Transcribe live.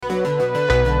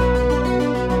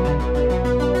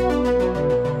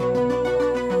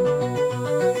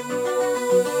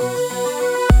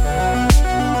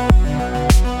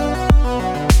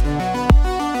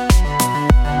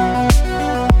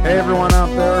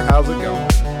how's it going?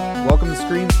 Welcome to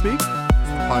Screen Speak,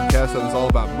 the podcast that is all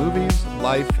about movies,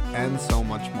 life, and so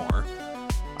much more.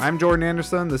 I'm Jordan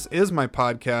Anderson, this is my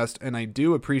podcast, and I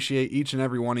do appreciate each and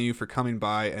every one of you for coming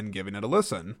by and giving it a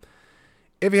listen.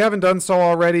 If you haven't done so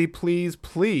already, please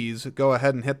go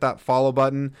ahead and hit that follow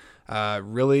button.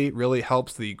 Really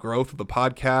helps the growth of the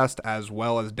podcast as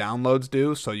well as downloads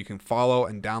do, so you can follow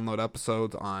and download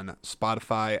episodes on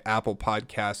Spotify, Apple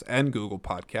Podcasts, and Google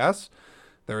Podcasts.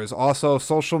 There is also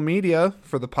social media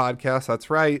for the podcast. That's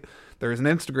right. There is an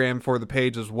Instagram for the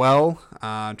page as well.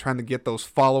 Trying to get those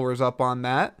followers up on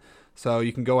that. So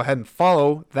you can go ahead and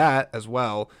follow that as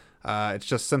well. It's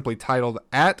just simply titled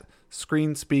at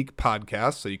Screen Speak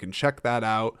Podcast. So you can check that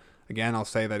out. Again, I'll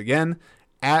say that again.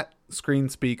 At Screen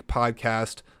Speak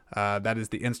Podcast. That is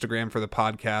the Instagram for the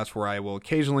podcast, where I will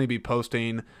occasionally be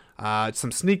posting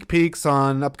some sneak peeks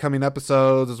on upcoming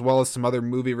episodes, as well as some other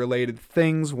movie-related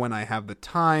things when I have the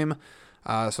time.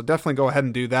 So definitely go ahead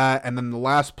and do that. And then the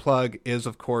last plug is,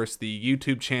 of course, the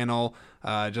YouTube channel,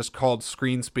 just called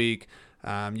Screen Speak.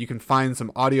 You can find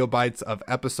some audio bites of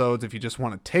episodes if you just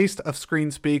want a taste of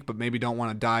Screen Speak, but maybe don't want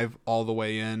to dive all the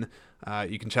way in.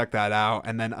 You can check that out.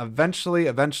 And then eventually,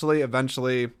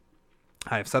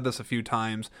 I've said this a few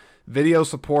times, video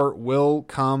support will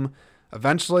come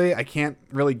eventually. I can't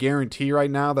really guarantee right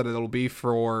now that it'll be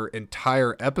for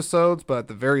entire episodes, but at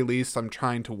the very least, I'm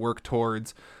trying to work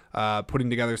towards putting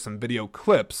together some video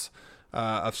clips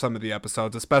of some of the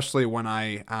episodes, especially when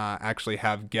I actually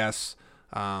have guests,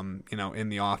 in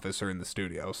the office or in the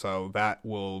studio. So that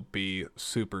will be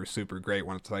super great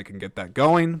once I can get that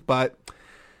going. But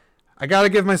I got to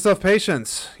give myself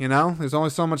patience. There's only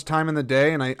so much time in the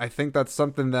day, and I think that's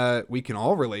something that we can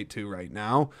all relate to right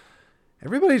now.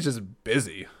 Everybody's just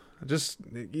busy.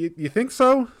 You think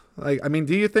so? Do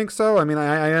you think so?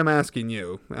 I am asking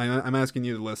you. I'm asking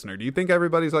you, the listener. Do you think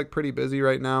everybody's pretty busy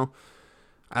right now?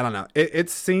 I don't know.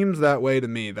 It seems that way to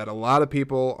me, that a lot of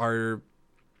people are,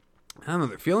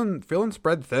 they're feeling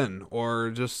spread thin,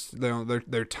 or just,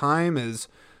 their time is,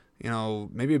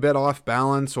 maybe a bit off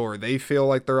balance, or they feel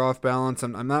like they're off balance.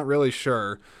 I'm not really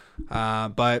sure.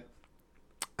 But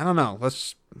I don't know.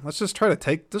 Let's just try to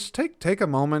take a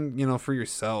moment, for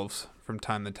yourselves from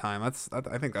time to time. I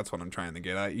think that's what I'm trying to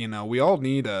get at. We all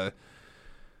need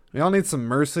some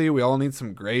mercy. We all need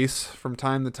some grace from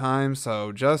time to time.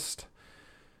 So just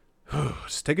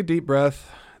take a deep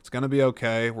breath. It's going to be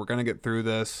okay. We're going to get through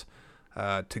this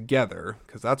together,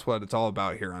 because that's what it's all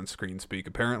about here on Screen Speak,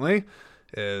 apparently.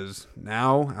 Is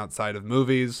now, outside of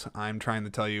movies, I'm trying to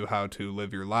tell you how to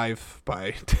live your life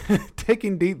by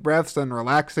taking deep breaths and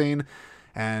relaxing,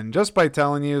 and just by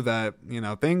telling you that,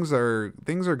 things are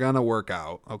gonna work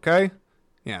out, okay?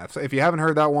 Yeah, if you haven't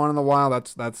heard that one in a while,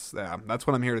 that's what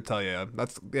I'm here to tell you.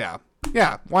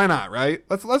 Yeah, why not, right?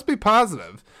 Let's be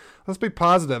positive. Let's be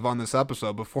positive on this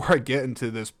episode before I get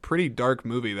into this pretty dark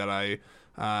movie that I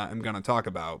am gonna talk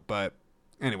about. But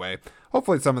anyway,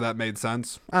 hopefully some of that made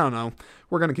sense. I don't know.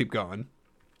 We're going to keep going.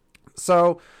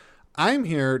 So I'm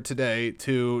here today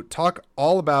to talk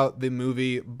all about the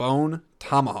movie Bone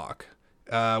Tomahawk,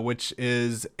 which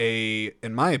is in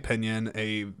my opinion,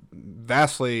 a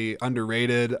vastly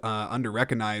underrated,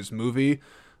 underrecognized movie.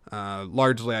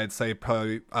 Largely, I'd say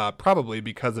probably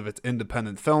because of its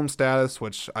independent film status,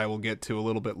 which I will get to a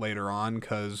little bit later on,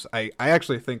 because I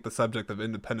actually think the subject of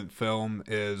independent film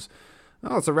is...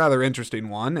 Well, it's a rather interesting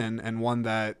one, and one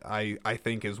that I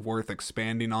think is worth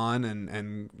expanding on,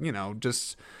 and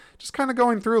just kind of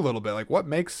going through a little bit, what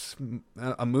makes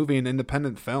a movie an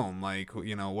independent film?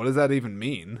 What does that even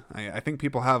mean? I think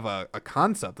people have a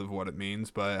concept of what it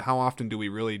means, but how often do we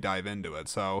really dive into it?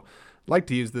 So I'd like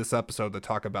to use this episode to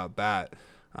talk about that,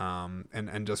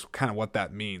 and just kind of what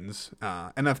that means,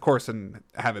 and of course, and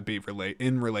have it be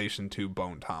in relation to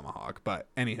Bone Tomahawk. But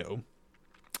anywho,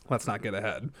 let's not get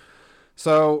ahead.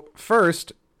 So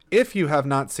first, if you have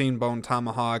not seen Bone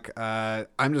Tomahawk,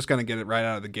 I'm just going to get it right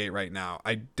out of the gate right now.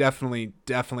 I definitely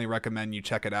recommend you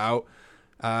check it out.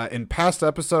 In past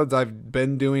episodes I've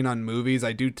been doing on movies,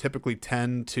 I do typically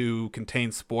tend to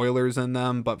contain spoilers in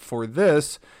them. But for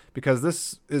this, because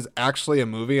this is actually a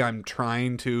movie I'm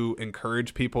trying to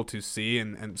encourage people to see,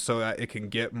 and so that it can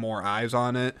get more eyes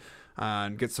on it,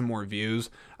 and get some more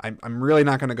views, I'm really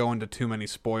not going to go into too many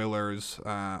spoilers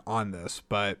on this.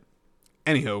 But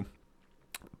anywho,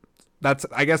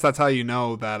 I guess that's how you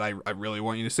know that I really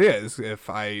want you to see it, is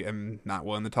if I am not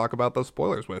willing to talk about those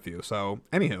spoilers with you. So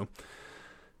anywho,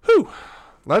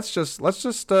 let's just we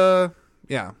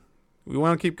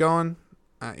want to keep going.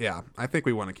 I think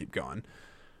we want to keep going.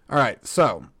 All right,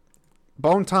 so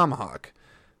Bone Tomahawk.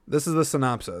 This is the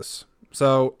synopsis.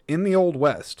 So in the Old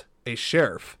West, a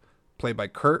sheriff, played by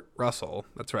Kurt Russell.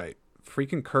 That's right.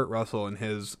 Freaking Kurt Russell and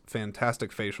his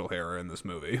fantastic facial hair are in this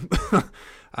movie.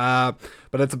 But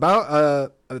it's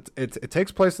about it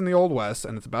takes place in the Old West,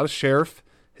 and it's about a sheriff,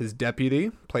 his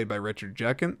deputy, played by Richard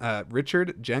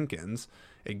Jenkins,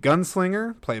 a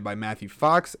gunslinger, played by Matthew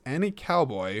Fox, and a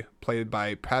cowboy, played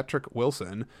by Patrick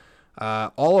Wilson.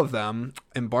 All of them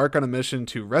embark on a mission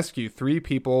to rescue 3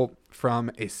 people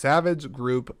from a savage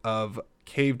group of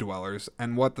cave dwellers.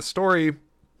 And what the story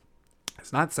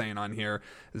is not saying on here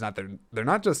is that they're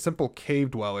not just simple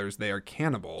cave dwellers, they are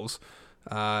cannibals.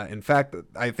 In fact,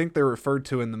 I think they're referred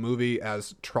to in the movie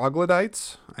as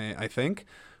troglodytes, I think,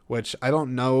 which I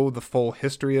don't know the full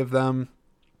history of them.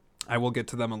 I will get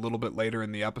to them a little bit later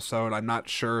in the episode. I'm not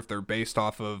sure if they're based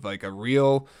off of like a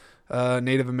real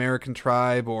Native American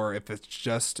tribe or if it's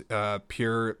just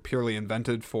purely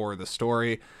invented for the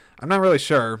story. I'm not really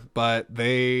sure, but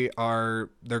they're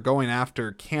going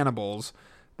after cannibals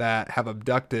that have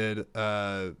abducted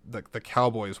the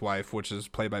cowboy's wife, which is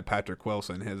played by Patrick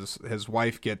Wilson. His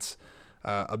wife gets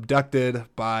abducted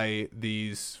by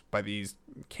these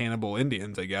cannibal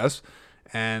Indians, I guess.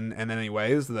 And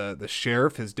anyways, the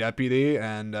sheriff, his deputy,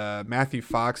 and Matthew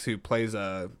Fox, who plays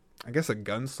a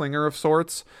gunslinger of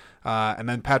sorts, and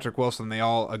then Patrick Wilson, they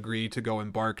all agree to go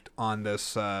embark on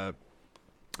this. I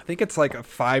think it's like a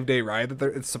 5-day ride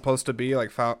that it's supposed to be,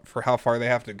 like for how far they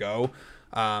have to go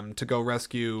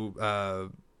rescue,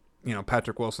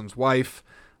 Patrick Wilson's wife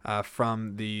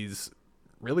from these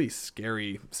really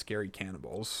scary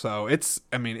cannibals. So it's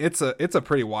a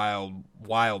pretty wild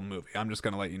movie. I'm just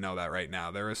going to let you know that right now.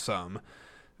 There is some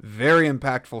very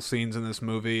impactful scenes in this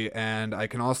movie, and I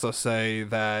can also say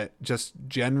that just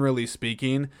generally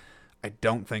speaking, I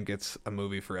don't think it's a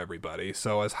movie for everybody.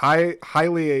 So as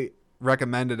highly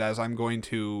recommended as I'm going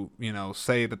to,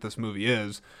 say that this movie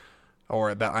is,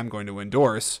 or that I'm going to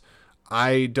endorse,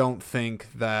 I don't think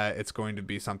that it's going to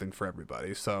be something for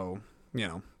everybody. So,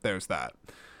 there's that.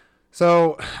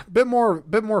 So, bit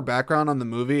more background on the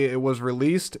movie. It was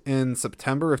released in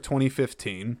September of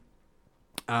 2015.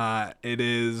 It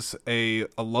is a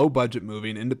low budget movie,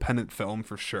 an independent film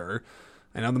for sure.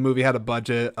 I know the movie had a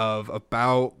budget of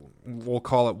about, we'll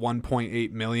call it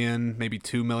 1.8 million, maybe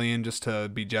 2 million, just to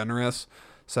be generous.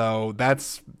 So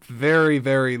that's very,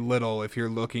 very little if you're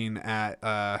looking at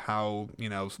how,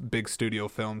 big studio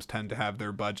films tend to have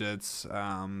their budgets.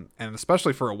 And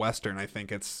especially for a Western, I think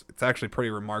it's actually pretty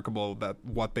remarkable that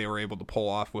what they were able to pull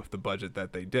off with the budget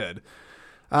that they did.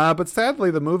 But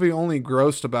sadly, the movie only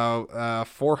grossed about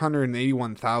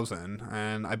 481,000,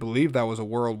 and I believe that was a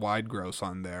worldwide gross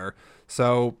on there.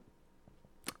 So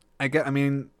I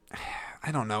don't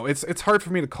know. It's hard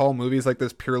for me to call movies like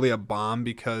this purely a bomb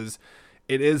because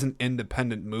it is an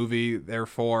independent movie.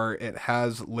 Therefore, it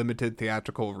has limited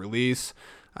theatrical release.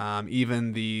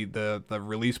 Even the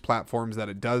release platforms that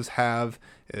it does have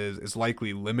is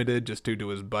likely limited just due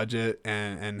to its budget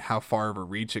and how far of a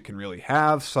reach it can really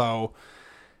have. So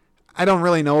I don't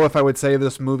really know if I would say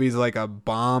this movie's like a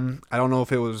bomb. I don't know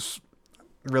if it was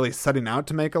really setting out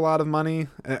to make a lot of money.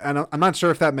 And I'm not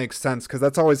sure if that makes sense, because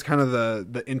that's always kind of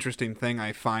the interesting thing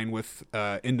I find with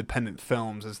independent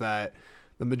films is that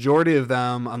the majority of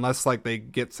them, unless like they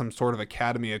get some sort of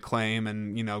Academy acclaim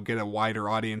and, get a wider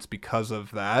audience because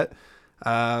of that,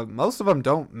 most of them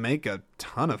don't make a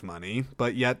ton of money,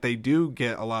 but yet they do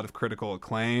get a lot of critical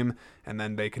acclaim, and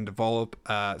then they can develop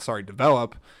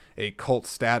a cult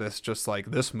status just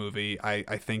like this movie,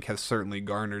 I think has certainly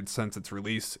garnered since its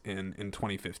release in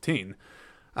 2015.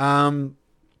 Some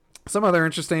other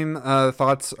interesting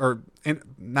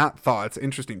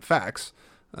interesting facts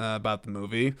about the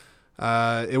movie.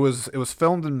 It was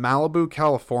filmed in Malibu,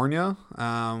 California,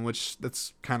 which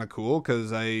that's kind of cool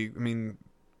because I don't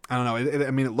know.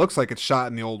 It looks like it's shot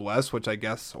in the Old West, which I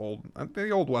guess the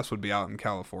Old West would be out in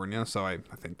California, so I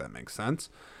think that makes sense.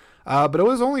 But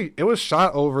it was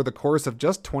shot over the course of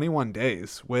just 21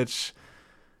 days, which,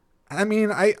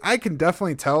 I can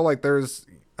definitely tell like there's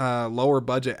lower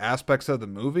budget aspects of the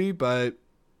movie, but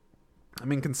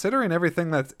considering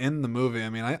everything that's in the movie,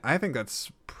 I think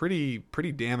that's pretty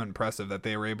damn impressive that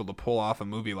they were able to pull off a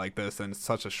movie like this in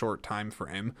such a short time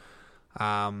frame.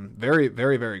 Very,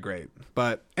 very, very great.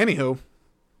 But anywho,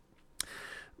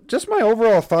 just my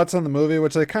overall thoughts on the movie,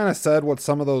 which I kind of said what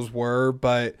some of those were,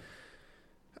 but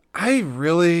I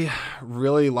really,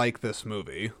 really like this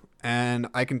movie, and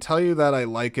I can tell you that I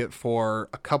like it for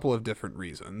a couple of different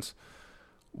reasons.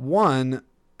 One,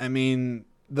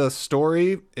 the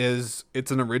story it's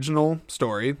an original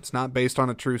story. It's not based on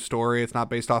a true story. It's not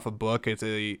based off a book. It's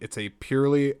a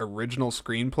purely original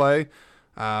screenplay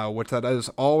which that is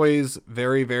always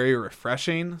very, very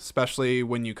refreshing, especially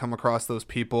when you come across those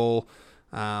people.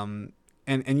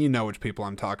 And you know which people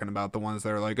I'm talking about, the ones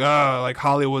that are like, oh, like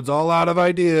Hollywood's all out of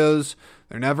ideas.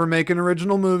 They're never making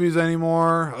original movies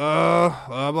anymore.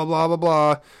 Blah, blah, blah, blah,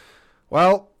 blah.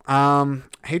 Well, I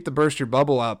hate to burst your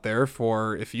bubble out there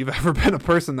for if you've ever been a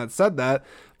person that said that,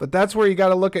 but that's where you got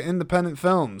to look at independent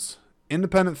films.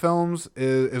 Independent films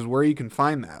is where you can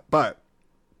find that. But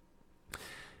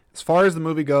as far as the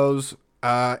movie goes,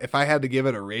 if I had to give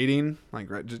it a rating, like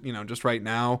just right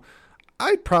now,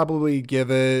 I'd probably give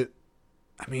it.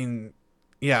 I mean,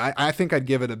 yeah, I think I'd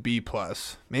give it a B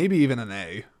plus, maybe even an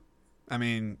A. I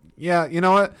mean, yeah, you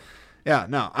know what? Yeah,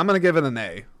 no, I'm gonna give it an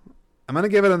A. I'm gonna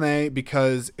give it an A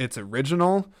because it's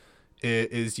original,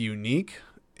 it is unique,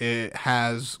 it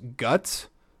has guts,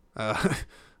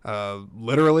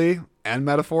 literally and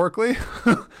metaphorically,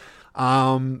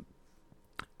 and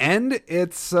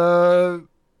it's. I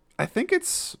think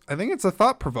it's a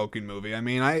thought-provoking movie. I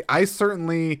mean, I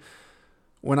certainly.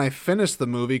 When I finished the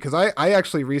movie, because I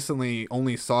actually recently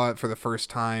only saw it for the first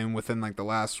time within like the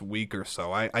last week or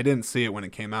so. I didn't see it when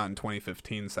it came out in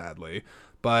 2015, sadly.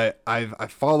 But I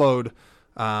followed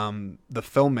the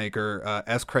filmmaker,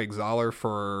 S. Craig Zahler,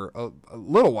 for a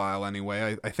little while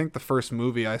anyway. I think the first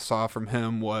movie I saw from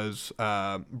him was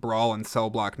Brawl in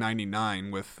Cell Block 99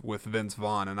 with Vince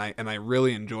Vaughn. And I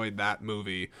really enjoyed that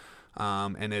movie.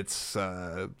 And it's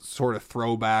sort of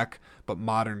throwback but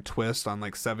modern twist on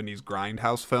like 70s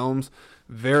grindhouse films.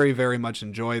 Very, very much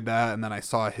enjoyed that. And then I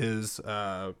saw his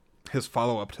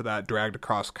follow-up to that, Dragged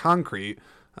Across Concrete,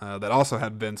 that also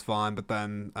had Vince Vaughn, but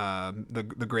then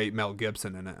the great Mel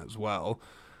Gibson in it as well.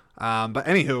 But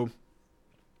anywho,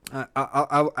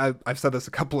 I've said this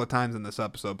a couple of times in this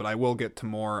episode, but I will get to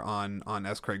more on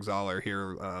S. Craig Zahler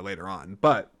here later on.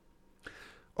 But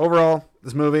overall,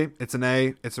 this movie, it's an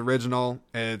A. It's original.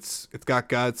 It's got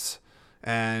guts,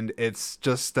 and it's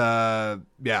just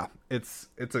it's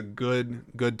a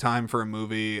good time for a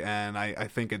movie, and I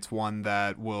think it's one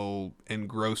that will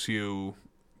engross you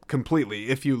completely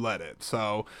if you let it.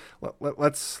 So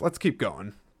let's keep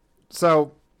going.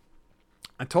 So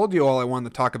I told you all I wanted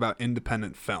to talk about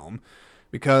independent film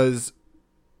because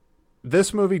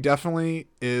this movie definitely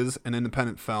is an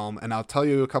independent film, and I'll tell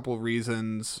you a couple of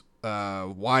reasons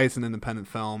why it's an independent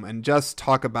film, and just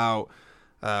talk about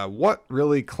what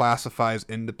really classifies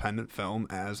independent film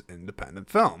as independent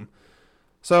film.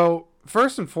 So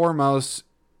first and foremost,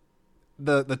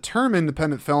 the term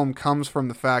independent film comes from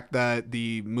the fact that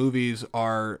the movies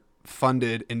are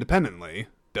funded independently.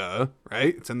 Duh,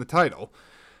 right? It's in the title.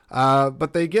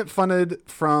 But they get funded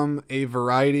from a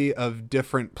variety of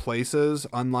different places,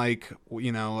 unlike,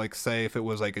 like say if it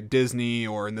was like a Disney,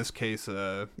 or in this case,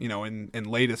 in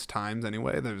latest times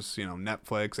anyway, there's,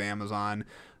 Netflix, Amazon,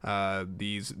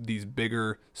 these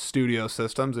bigger studio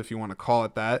systems, if you want to call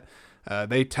it that.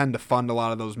 They tend to fund a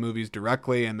lot of those movies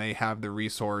directly, and they have the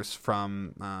resource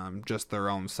from just their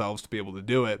own selves to be able to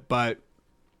do it. But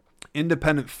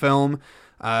independent film,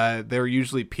 they're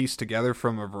usually pieced together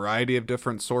from a variety of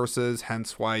different sources,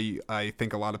 hence why I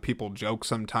think a lot of people joke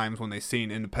sometimes when they see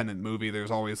an independent movie,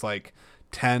 there's always like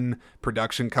 10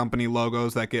 production company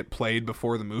logos that get played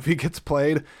before the movie gets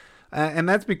played. And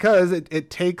that's because it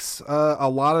takes a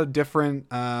lot of different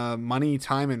money,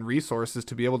 time, and resources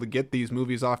to be able to get these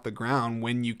movies off the ground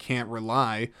when you can't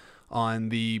rely on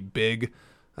the big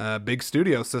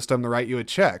studio system to write you a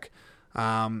check.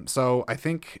 So I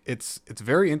think it's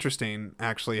very interesting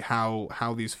actually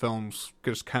how these films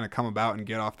just kind of come about and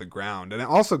get off the ground. And it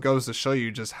also goes to show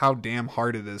you just how damn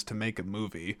hard it is to make a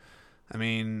movie. I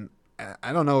mean,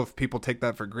 I don't know if people take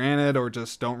that for granted or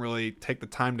just don't really take the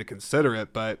time to consider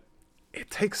it, but it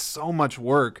takes so much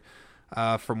work,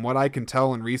 from what I can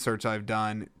tell and research I've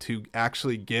done, to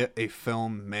actually get a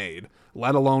film made,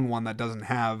 let alone one that doesn't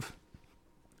have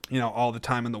all the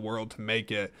time in the world to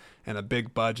make it, and a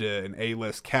big budget and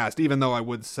A-list cast, even though I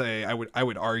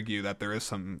would argue that there is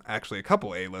actually a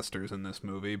couple A-listers in this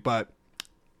movie, but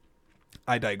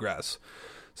I digress.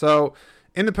 So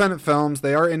independent films,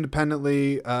 they are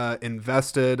independently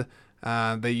invested.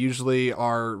 They usually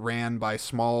are ran by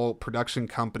small production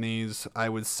companies. I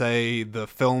would say the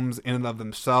films in and of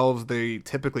themselves, they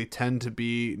typically tend to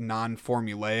be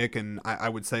non-formulaic, and I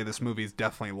would say this movie is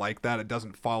definitely like that. It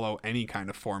doesn't follow any kind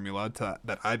of formula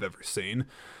that I've ever seen.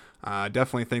 I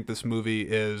definitely think this movie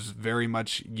is very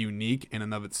much unique in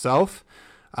and of itself.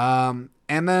 And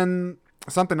then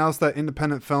something else that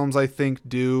independent films, I think,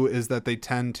 do is that they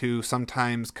tend to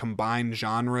sometimes combine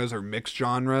genres or mix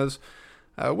genres.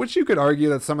 Which you could argue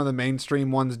that some of the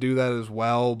mainstream ones do that as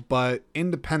well, but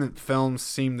independent films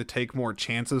seem to take more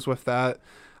chances with that.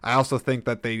 I also think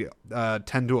that they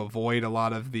tend to avoid a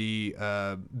lot of the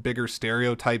bigger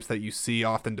stereotypes that you see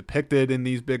often depicted in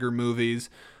these bigger movies.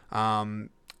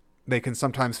 They can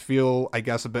sometimes feel, I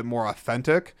guess, a bit more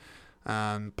authentic.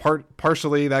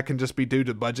 Partially that can just be due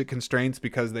to budget constraints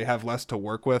because they have less to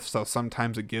work with. So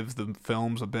sometimes it gives the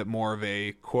films a bit more of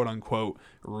a quote unquote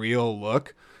real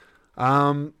look.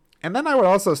 And then I would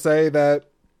also say that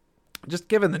just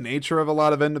given the nature of a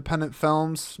lot of independent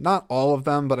films, not all of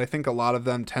them, but I think a lot of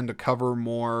them tend to cover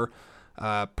more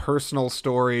personal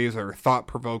stories or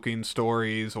thought-provoking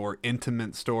stories or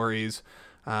intimate stories.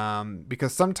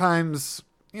 Because sometimes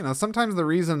the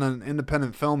reason an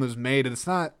independent film is made, it's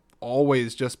not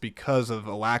always just because of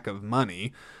a lack of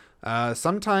money.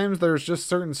 Sometimes there's just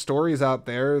certain stories out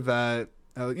there that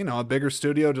a bigger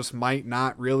studio just might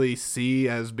not really see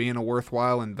as being a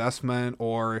worthwhile investment,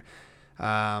 or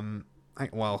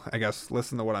I guess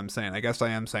listen to what I'm saying. I guess I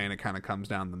am saying it kind of comes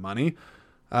down to money.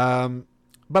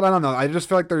 But I don't know. I just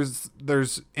feel like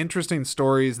there's interesting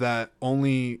stories that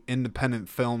only independent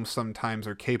films sometimes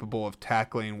are capable of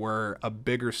tackling, where a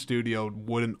bigger studio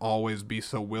wouldn't always be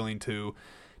so willing to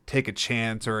take a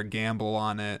chance or a gamble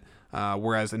on it.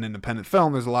 Whereas an independent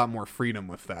film, there's a lot more freedom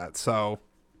with that. So,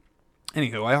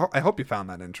 anywho, I hope you found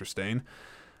that interesting.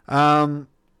 But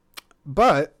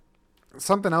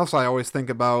something else I always think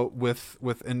about with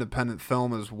independent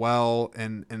film as well,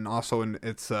 and also in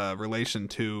its relation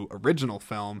to original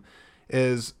film,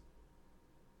 is,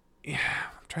 I'm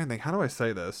trying to think, how do I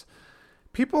say this?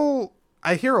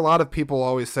 I hear a lot of people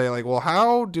always say, like, well,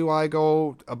 how do I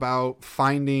go about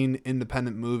finding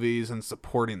independent movies and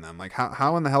supporting them? Like,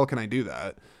 how in the hell can I do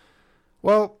that?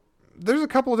 Well, there's a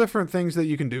couple of different things that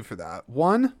you can do for that.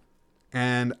 One,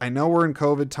 and I know we're in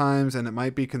COVID times and it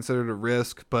might be considered a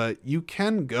risk, but you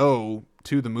can go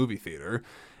to the movie theater.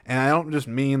 And I don't just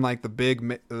mean like the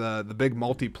big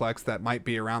multiplex that might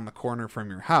be around the corner from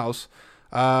your house.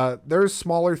 There's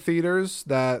smaller theaters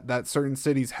that certain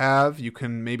cities have. You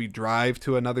can maybe drive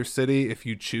to another city if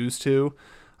you choose to,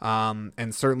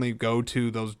 and certainly go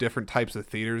to those different types of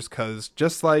theaters, because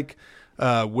just like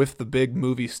with the big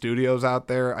movie studios out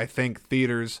there, I think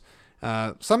theaters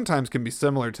sometimes can be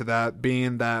similar to that,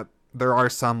 being that there are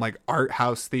some like art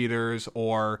house theaters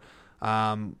or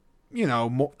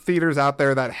theaters out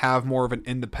there that have more of an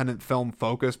independent film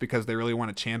focus because they really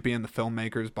want to champion the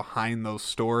filmmakers behind those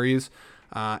stories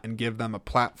and give them a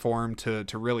platform to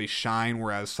really shine,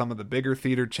 whereas some of the bigger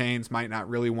theater chains might not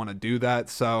really want to do that.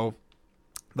 So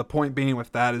the point being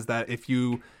with that is that if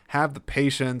you have the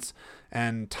patience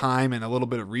and time and a little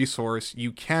bit of resource,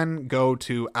 you can go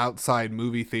to outside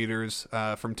movie theaters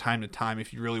from time to time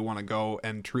if you really want to go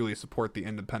and truly support the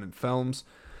independent films.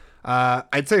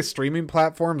 I'd say streaming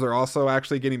platforms are also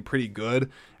actually getting pretty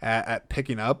good at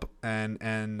picking up and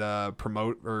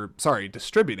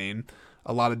distributing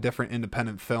a lot of different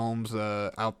independent films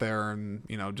out there, and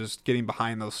just getting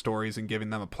behind those stories and giving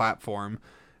them a platform.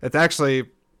 It's actually,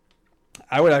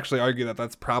 I would actually argue that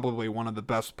that's probably one of the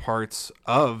best parts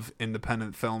of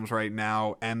independent films right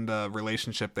now, and the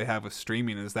relationship they have with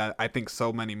streaming, is that I think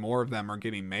so many more of them are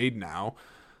getting made now.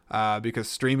 Because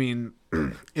streaming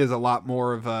is a lot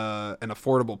more of an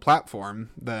affordable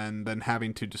platform than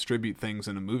having to distribute things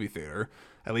in a movie theater,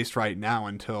 at least right now,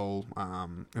 until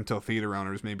theater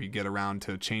owners maybe get around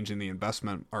to changing the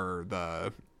investment, or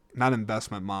the not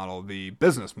investment model, the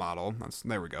business model.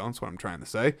 There we go. That's what I'm trying to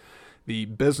say. The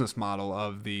business model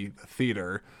of the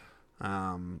theater.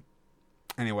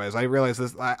 Anyways, I realize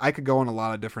this. I could go in a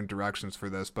lot of different directions for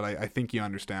this, but I think you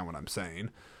understand what I'm saying.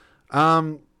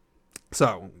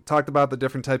 So, talked about the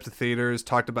different types of theaters,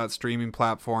 talked about streaming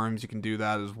platforms. You can do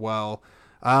that as well.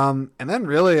 And then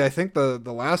really, I think the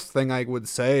last thing I would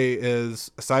say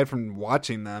is, aside from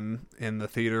watching them in the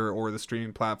theater or the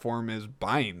streaming platform, is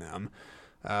buying them.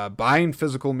 Buying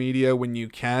physical media when you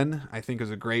can, I think,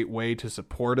 is a great way to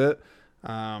support it.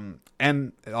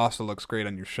 And it also looks great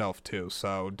on your shelf too.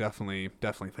 So definitely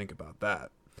think about that.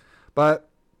 But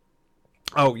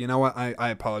oh, you know what? I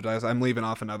apologize. I'm leaving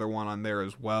off another one on there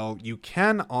as well. You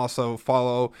can also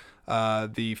follow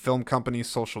the film company's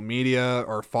social media,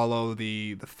 or follow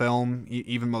the film.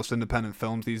 Even most independent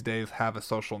films these days have a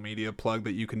social media plug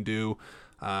that you can do.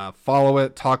 Follow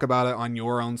it, talk about it on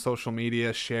your own social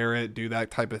media, share it, do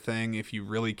that type of thing if you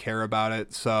really care about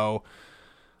it. So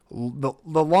the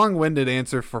long-winded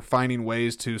answer for finding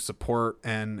ways to support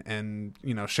and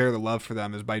share the love for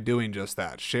them is by doing just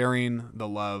that, sharing the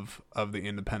love of the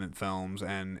independent films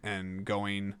and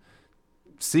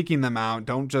seeking them out.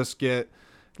 Don't just get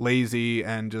lazy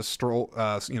and just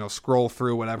scroll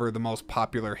through whatever the most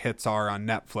popular hits are on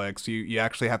Netflix. You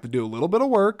actually have to do a little bit of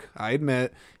work. I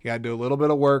admit you got to do a little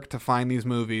bit of work to find these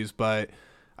movies, but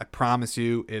I promise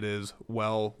you it is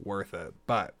well worth it.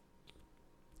 But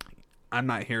I'm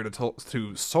not here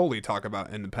to solely talk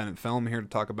about independent film. I'm here to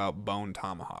talk about Bone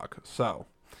Tomahawk. So,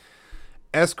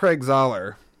 S. Craig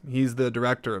Zahler, he's the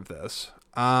director of this.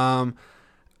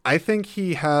 I think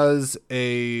he has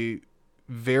a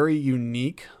very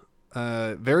unique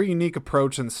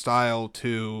approach and style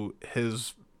to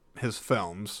his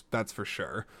films. That's for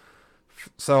sure.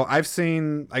 So I've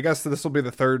seen. I guess this will be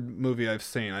the third movie I've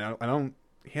seen. I don't.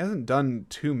 He hasn't done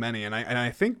too many, and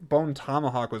I think Bone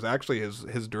Tomahawk was actually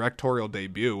his directorial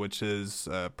debut, which is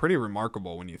pretty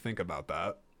remarkable when you think about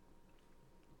that.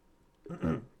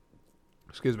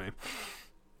 Excuse me.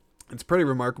 It's pretty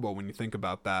remarkable when you think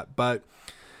about that, but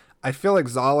I feel like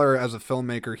Zahler, as a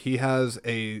filmmaker, he has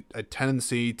a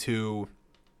tendency to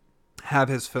have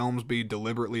his films be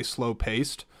deliberately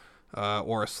slow-paced,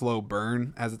 or a slow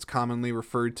burn, as it's commonly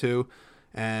referred to,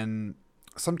 and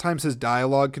sometimes his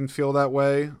dialogue can feel that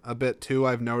way a bit too,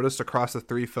 I've noticed across the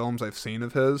 3 films I've seen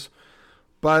of his.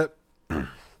 But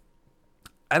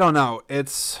I don't know.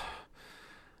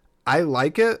 I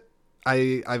like it.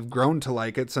 I've grown to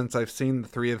like it since I've seen the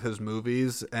 3 of his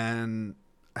movies, and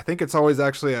I think it's always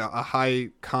actually a high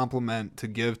compliment to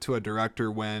give to a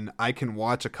director when I can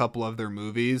watch a couple of their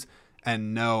movies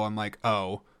and know I'm like,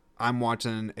 oh, I'm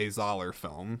watching a Zahler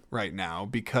film right now,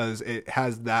 because it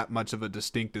has that much of a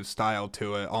distinctive style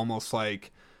to it, almost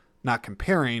like, not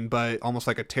comparing, but almost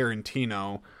like a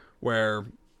Tarantino, where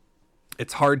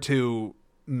it's hard to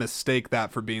mistake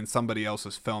that for being somebody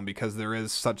else's film, because there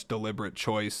is such deliberate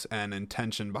choice and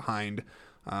intention behind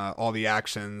all the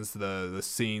actions, the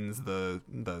scenes, the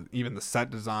even the set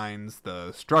designs,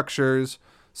 the structures,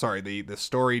 the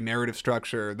story narrative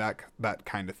structure, that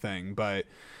kind of thing. But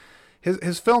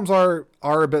his films are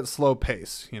a bit slow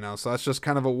pace, so that's just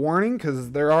kind of a warning,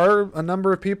 because there are a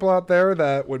number of people out there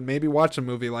that would maybe watch a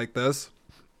movie like this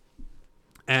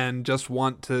and just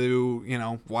want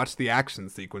to, watch the action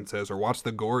sequences or watch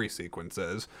the gory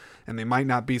sequences, and they might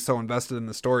not be so invested in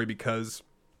the story, because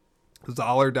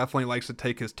Zahler definitely likes to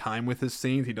take his time with his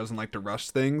scenes. He doesn't like to rush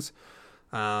things.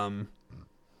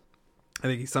 I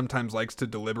think he sometimes likes to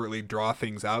deliberately draw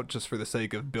things out just for the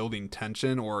sake of building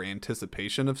tension or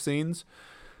anticipation of scenes.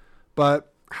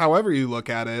 But however you look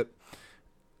at it,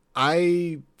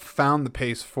 I found the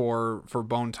pace for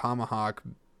Bone Tomahawk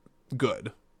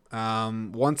good.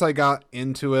 Once I got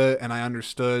into it and I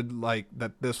understood like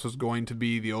that this was going to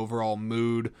be the overall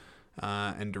mood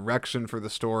and direction for the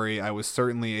story, I was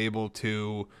certainly able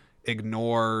to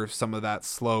ignore some of that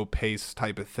slow pace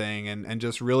type of thing and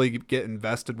just really get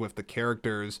invested with the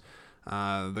characters.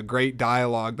 The great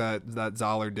dialogue that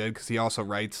Zahler did, because he also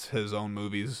writes his own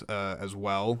movies as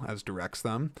well as directs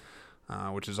them,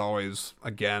 which is always,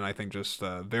 again, I think just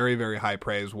very, very high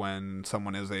praise when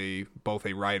someone is both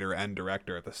a writer and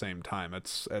director at the same time.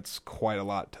 It's quite a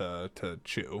lot to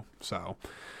chew. So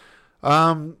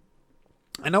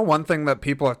I know one thing that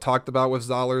people have talked about with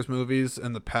Zahler's movies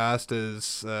in the past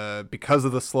is because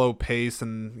of the slow pace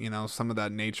and some of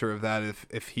that nature of that,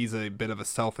 if he's a bit of a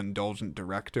self-indulgent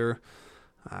director.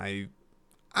 I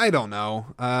don't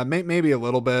know, maybe a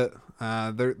little bit.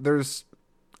 There's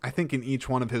I think in each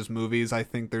one of his movies, I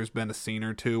think there's been a scene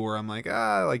or two where I'm like,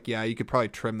 yeah, you could probably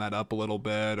trim that up a little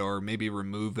bit, or maybe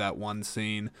remove that one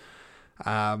scene.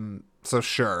 So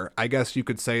sure, I guess you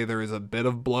could say there is a bit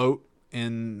of bloat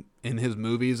in his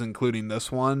movies, including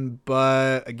this one,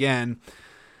 but again,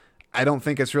 I don't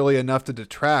think it's really enough to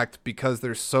detract, because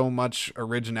there's so much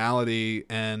originality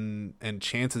and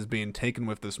chances being taken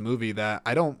with this movie that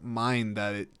I don't mind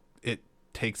that it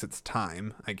takes its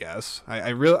time, I guess. I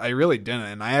really didn't,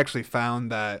 and I actually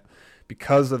found that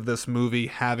because of this movie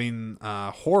having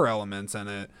horror elements in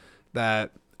it,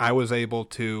 that I was able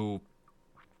to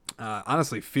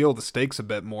honestly feel the stakes a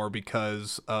bit more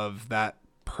because of that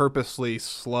purposely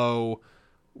slow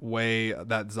way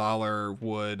that Zahler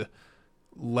would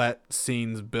let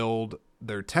scenes build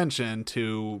their tension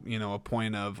to, a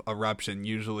point of eruption,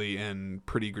 usually in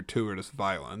pretty gratuitous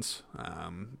violence.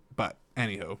 But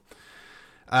anywho,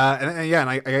 and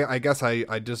I guess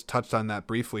I just touched on that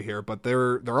briefly here, but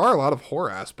there are a lot of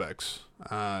horror aspects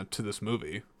to this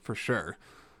movie for sure.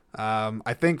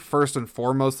 I think first and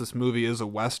foremost, this movie is a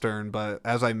Western, but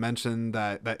as I mentioned,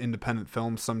 that independent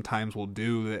films sometimes will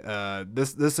do,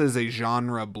 this is a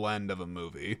genre blend of a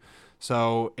movie.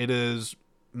 So it is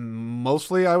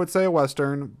mostly, I would say, a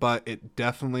Western, but it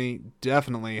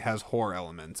definitely has horror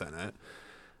elements in it.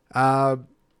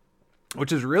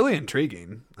 which is really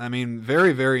intriguing. I mean,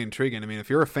 very, very intriguing. I mean, if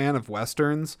you're a fan of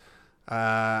Westerns,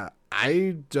 I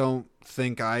don't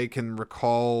think I can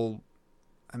recall,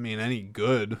 I mean, any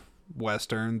good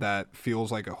Western that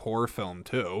feels like a horror film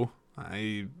too.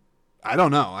 I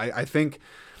don't know. I think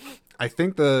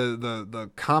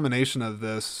the combination of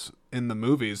this in the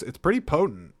movies, it's pretty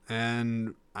potent.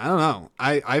 And I don't know.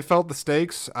 I felt the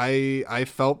stakes. I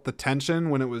felt the tension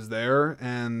when it was there,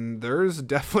 and there's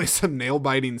definitely some nail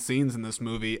biting scenes in this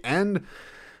movie, and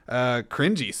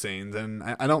cringy scenes. And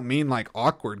I don't mean like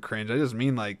awkward cringe. I just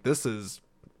mean like this is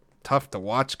tough to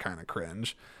watch kind of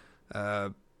cringe.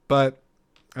 But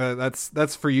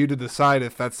that's for you to decide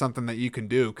if that's something that you can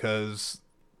do, because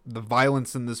the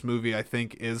violence in this movie, I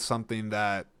think, is something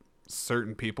that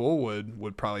certain people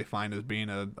would probably find as being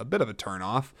a bit of a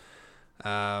turnoff.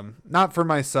 Not for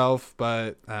myself,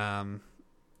 but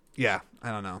yeah, I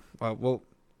don't know. Well,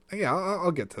 yeah,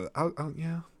 I'll get to that.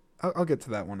 I'll get to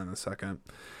that one in a second.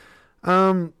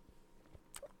 But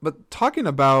talking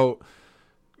about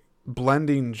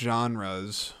blending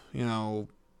genres,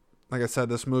 like I said,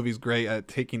 this movie's great at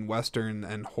taking Western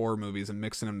and horror movies and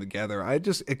mixing them together.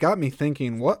 It got me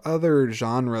thinking, what other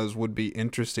genres would be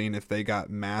interesting if they got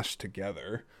mashed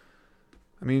together?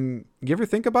 I mean, you ever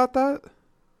think about that?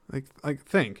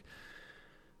 Think.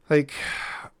 I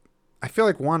feel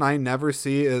like one I never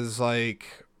see is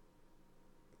like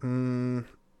a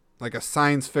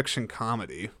science fiction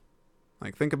comedy.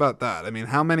 Think about that. I mean,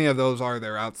 how many of those are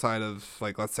there outside of,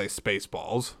 let's say,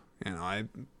 Spaceballs?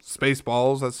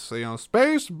 Spaceballs, that's,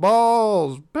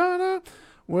 Spaceballs,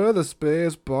 we're the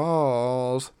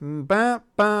Spaceballs.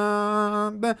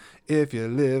 If you're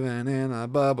living in a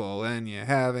bubble and you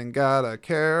haven't got a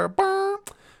care.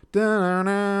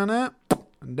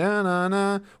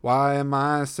 Why am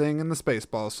I singing the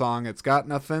Spaceballs song? It's got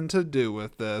nothing to do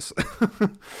with this.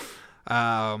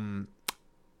 Anywho,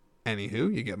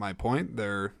 you get my point.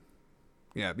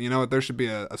 Yeah, you know what? There should be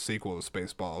a sequel to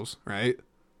Spaceballs, right?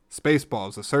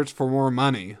 Spaceballs, the search for more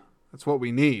money. That's what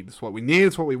we need. It's what we need.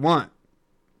 It's what we want.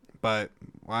 But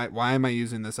why am I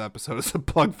using this episode as a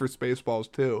plug for Spaceballs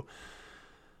too?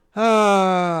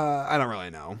 I don't really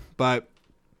know. But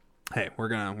hey, we're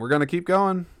gonna keep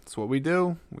going. That's what we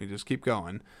do. We just keep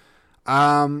going.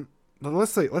 But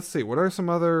let's see. What are some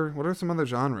other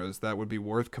genres that would be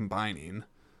worth combining?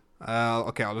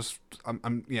 Okay, let's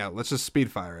just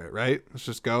speed fire it, right? Let's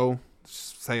just go.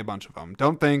 Just say a bunch of them.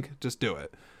 Don't think, just do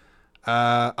it.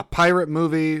 A pirate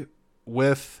movie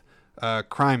with a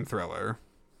crime thriller.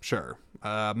 Sure.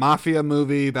 Mafia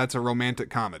movie that's a romantic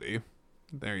comedy.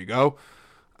 There you go.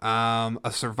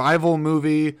 A survival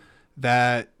movie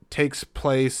that takes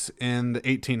place in the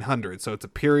 1800s. So it's a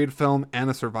period film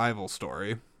and a survival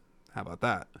story. How about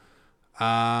that?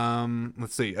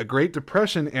 Let's see. A Great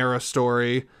Depression era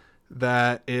story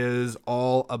that is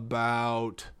all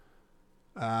about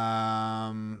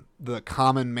the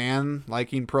common man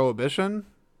liking prohibition.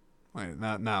 Wait,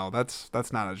 no, that's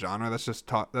not a genre. That's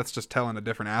just telling a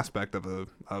different aspect of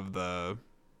the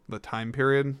time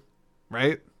period,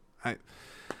 right?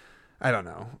 I don't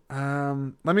know.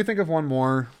 Let me think of one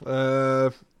more.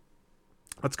 Let's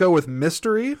go with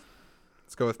mystery.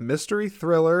 Let's go with mystery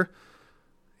thriller.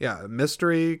 Yeah,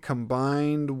 mystery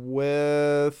combined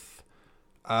with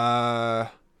a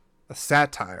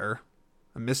satire.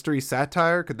 A mystery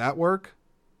satire, could that work?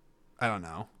 I don't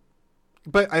know.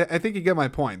 But I think you get my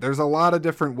point. There's a lot of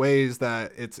different ways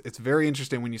that it's very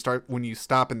interesting when you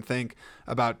stop and think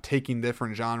about taking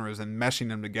different genres and meshing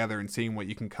them together and seeing what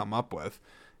you can come up with.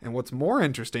 And what's more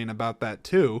interesting about that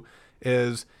too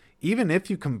is even if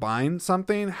you combine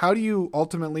something, how do you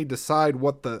ultimately decide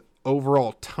what the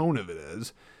overall tone of it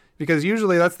is? Because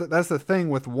usually that's the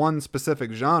thing with one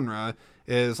specific genre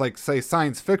is, like, say,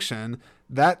 science fiction,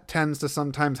 that tends to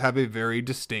sometimes have a very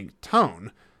distinct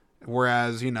tone.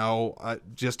 Whereas,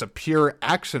 just a pure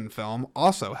action film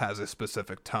also has a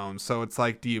specific tone. So it's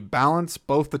like, do you balance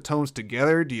both the tones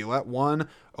together? Do you let one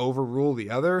overrule the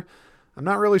other? I'm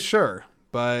not really sure,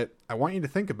 but I want you to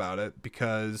think about it,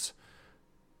 because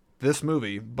this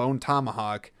movie, Bone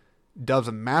Tomahawk, does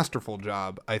a masterful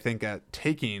job, I think, at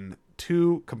taking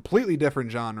two completely different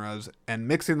genres and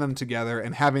mixing them together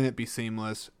and having it be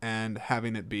seamless and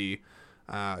having it be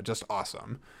just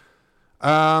awesome.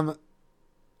 Something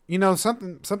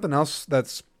else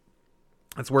that's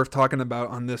worth talking about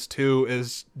on this too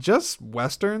is just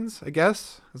Westerns, I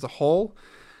guess, as a whole.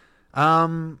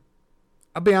 I'll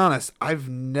be honest, I've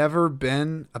never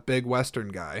been a big Western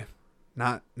guy.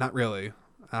 Not really.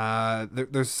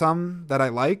 There's some that I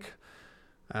like.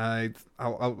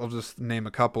 I'll just name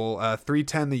a couple.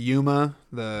 310 The Yuma,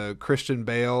 the Christian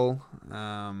Bale,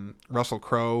 Russell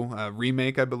Crowe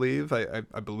remake, I believe. I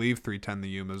believe 310 The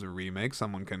Yuma is a remake.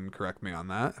 Someone can correct me on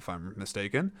that if I'm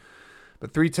mistaken.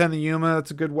 But 310 The Yuma,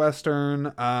 it's a good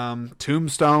Western.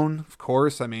 Tombstone, of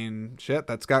course. I mean, shit,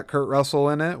 that's got Kurt Russell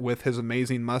in it with his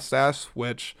amazing mustache,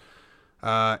 which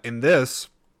in this,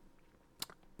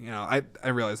 I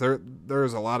realize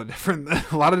there's a lot of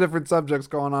different subjects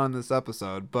going on in this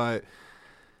episode, but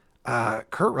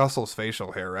Kurt Russell's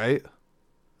facial hair, right?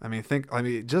 I mean,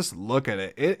 just look at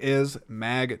it. It is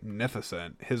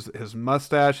magnificent. His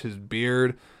mustache, his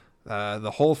beard,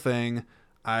 the whole thing.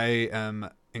 I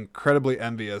am incredibly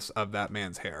envious of that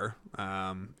man's hair.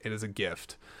 It is a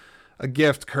gift. A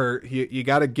gift, Kurt. You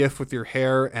got a gift with your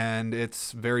hair, and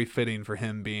it's very fitting for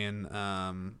him being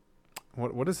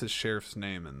what is his sheriff's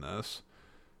name in this?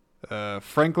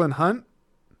 Franklin Hunt?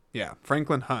 Yeah,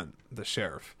 Franklin Hunt, the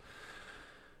sheriff.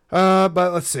 But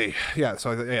let's see. Yeah,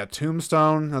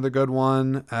 Tombstone, another good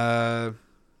one. I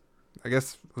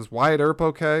guess, was Wyatt Earp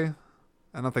okay?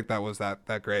 I don't think that was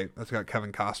that great. That's got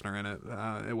Kevin Costner in it.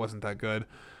 It wasn't that good.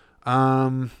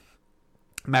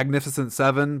 Magnificent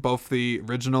Seven, both the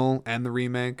original and the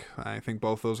remake. I think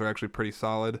both those are actually pretty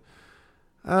solid.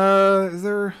 Is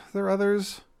there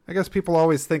others? I guess people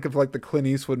always think of like the Clint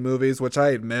Eastwood movies, which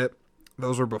I admit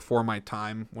those were before my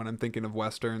time when I'm thinking of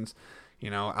Westerns.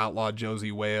 Outlaw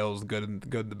Josie Wales, Good,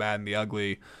 the Bad, and the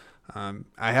Ugly.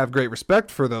 I have great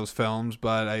respect for those films,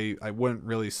 but I wouldn't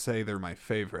really say they're my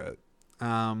favorite. But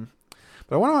I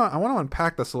want to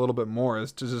unpack this a little bit more,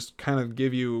 is to just kind of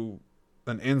give you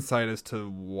an insight as to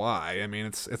why. I mean,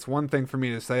 it's one thing for me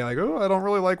to say like, oh, I don't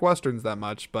really like Westerns that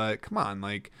much, but come on,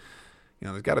 like,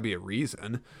 there's got to be a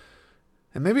reason.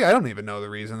 And maybe I don't even know the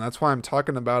reason. That's why I'm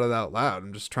talking about it out loud.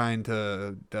 I'm just trying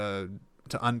to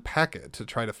unpack it, to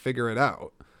try to figure it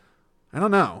out. I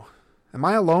don't know. Am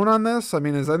I alone on this? I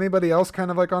mean, is anybody else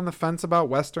kind of like on the fence about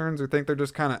Westerns, or think they're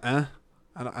just kind of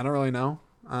I don't really know.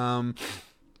 I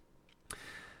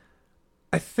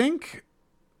think,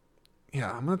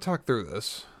 I'm going to talk through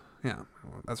this. Yeah,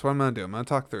 that's what I'm going to do. I'm going to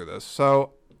talk through this.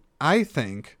 So I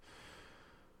think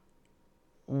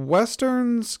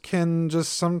Westerns can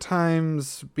just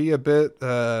sometimes be a bit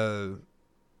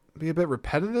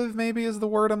repetitive, maybe is the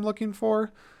word I'm looking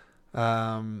for.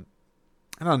 I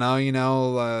don't know,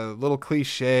 a little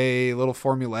cliche, a little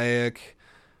formulaic.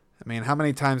 I mean, how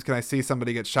many times can I see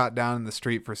somebody get shot down in the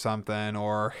street for something,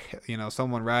 or,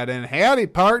 someone ride in, howdy,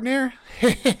 partner.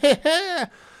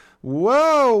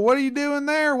 Whoa, what are you doing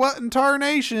there? What in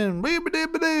tarnation? I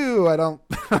don't...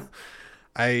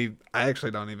 I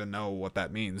actually don't even know what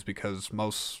that means, because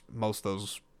most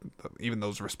those, even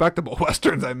those respectable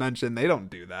Westerns I mentioned, they don't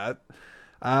do that.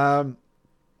 But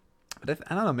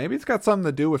I don't know, maybe it's got something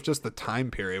to do with just the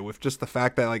time period, with just the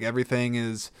fact that like everything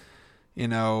is,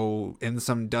 in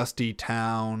some dusty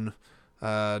town.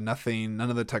 None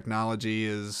of the technology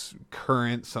is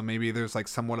current, so maybe there's like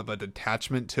somewhat of a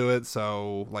detachment to it.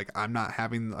 So like I'm not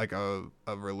having like a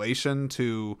relation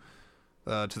to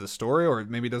the story, or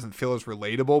maybe it doesn't feel as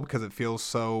relatable because it feels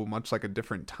so much like a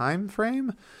different time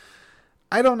frame.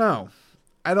 I don't know.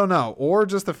 Or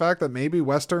just the fact that maybe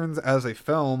Westerns as a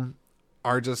film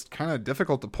are just kind of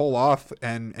difficult to pull off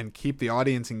and keep the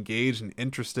audience engaged and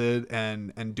interested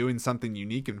and doing something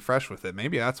unique and fresh with it.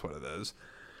 Maybe that's what it is.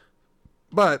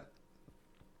 But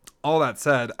all that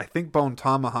said, I think Bone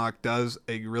Tomahawk does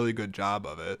a really good job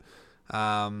of it.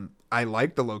 I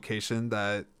like the location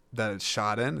that it's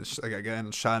shot in. It's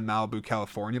shot in Malibu,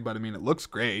 California, but I mean, it looks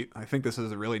great. I think this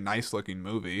is a really nice looking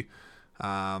movie.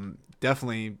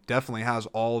 Definitely has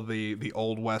all the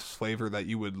Old West flavor that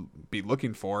you would be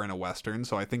looking for in a Western.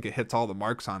 So I think it hits all the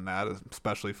marks on that,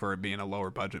 especially for it being a lower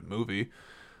budget movie.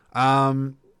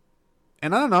 And I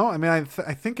don't know. I mean, I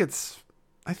think it's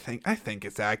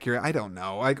accurate. I don't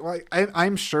know.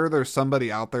 I'm sure there's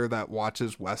somebody out there that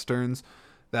watches Westerns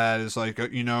that is like,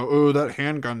 oh, that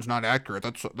handgun's not accurate.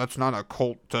 That's not a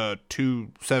Colt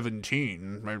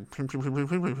 217.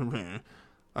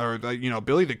 Or,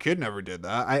 Billy the Kid never did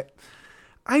that.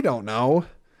 I don't know.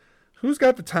 Who's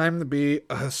got the time to be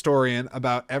a historian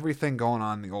about everything going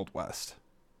on in the Old West?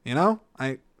 I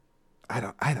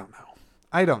don't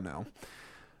know.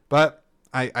 But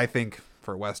I think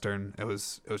for Western, it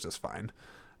was just fine.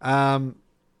 I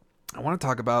want to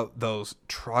talk about those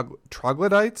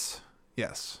troglodytes.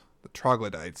 Yes, the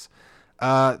troglodytes.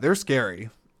 They're scary.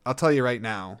 I'll tell you right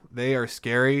now. They are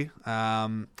scary.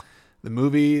 The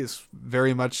movie is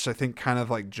very much, I think, kind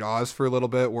of like Jaws for a little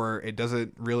bit, where it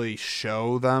doesn't really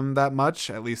show them that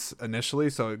much, at least initially.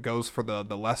 So it goes for the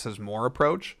less is more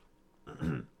approach.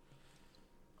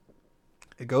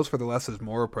 it goes for the less is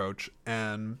more approach,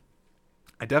 and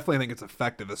I definitely think it's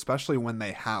effective, especially when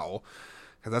they howl,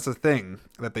 because that's a thing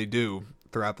that they do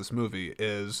throughout this movie.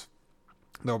 Is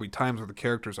there'll be times where the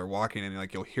characters are walking and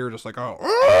like you'll hear just like, oh,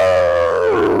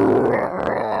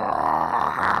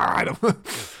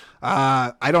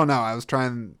 I don't know.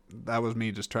 That was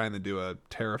me just trying to do a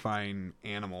terrifying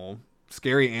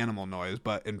scary animal noise,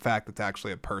 but in fact it's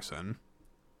actually a person.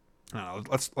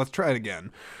 Let's try it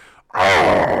again.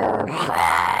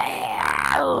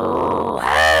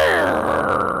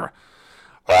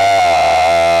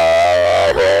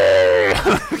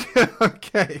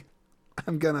 Okay.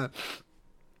 I'm gonna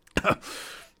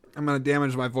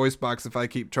damage my voice box if I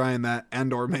keep trying that,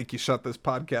 and or make you shut this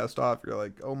podcast off. You're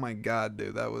like, oh my god,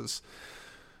 dude, that was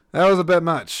a bit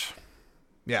much.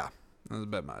 Yeah, that was a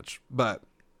bit much. But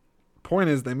point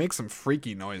is, they make some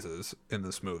freaky noises in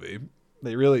this movie.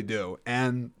 They really do.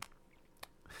 And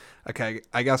okay,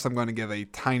 I guess I'm going to give a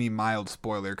tiny mild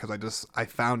spoiler because I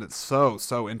found it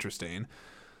so interesting.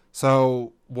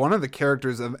 So one of the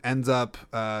characters ends up,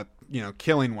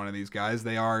 killing one of these guys.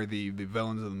 They are the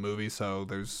villains of the movie, so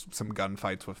there's some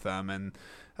gunfights with them, and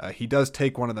he does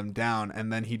take one of them down,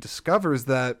 and then he discovers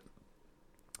that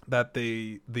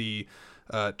the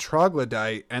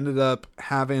troglodyte ended up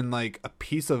having like a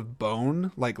piece of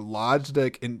bone like lodged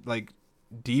like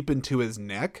deep into his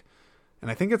neck, and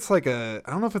I think it's like I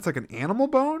don't know if it's like an animal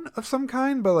bone of some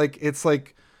kind, but like it's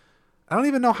like, I don't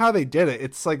even know how they did it.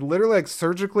 It's like literally like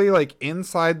surgically like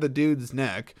inside the dude's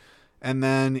neck. And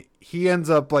then he ends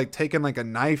up like taking like a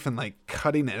knife and like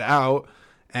cutting it out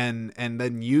and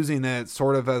then using it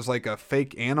sort of as like a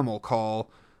fake animal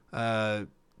call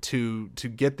to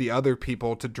get the other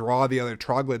people to draw the other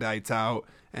troglodytes out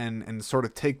and sort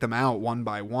of take them out one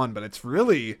by one. But it's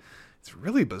really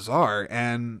bizarre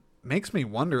and makes me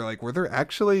wonder, like, were there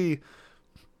actually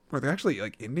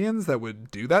like Indians that would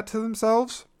do that to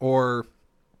themselves, or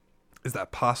is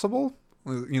that possible?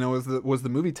 Was the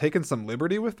movie taking some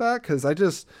liberty with that? Because I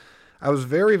was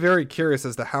very, very curious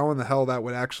as to how in the hell that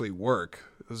would actually work.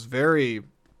 It was very,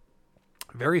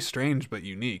 very strange but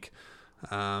unique.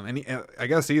 And I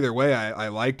guess either way, I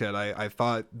liked it. I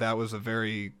thought that was a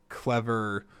very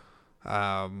clever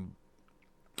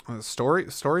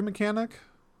story mechanic.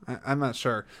 I'm not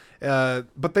sure,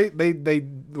 but they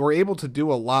were able to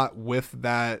do a lot with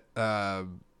that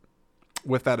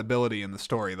ability in the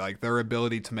story. Like their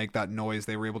ability to make that noise,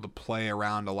 they were able to play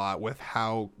around a lot with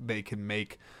how they can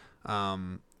make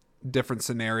different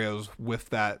scenarios with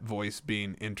that voice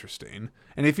being interesting.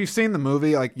 And if you've seen the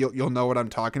movie, like you'll know what I'm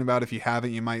talking about. If you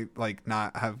haven't, you might like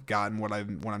not have gotten what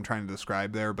I'm trying to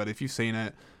describe there. But if you've seen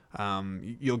it,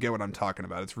 you'll get what I'm talking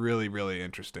about. It's really, really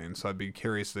interesting. So I'd be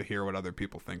curious to hear what other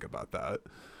people think about that.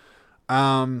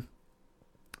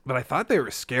 But I thought they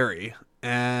were scary,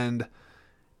 and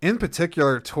in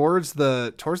particular towards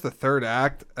the third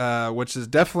act, which is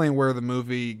definitely where the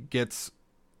movie gets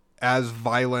as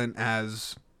violent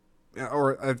as,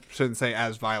 or I shouldn't say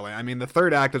as violent. I mean, the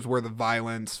third act is where the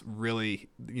violence really,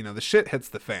 the shit hits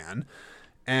the fan,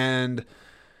 and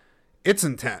it's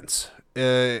intense.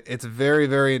 It's very,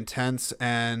 very intense,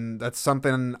 and that's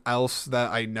something else that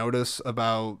I notice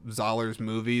about Zahler's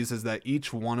movies, is that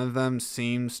each one of them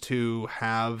seems to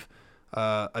have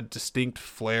a distinct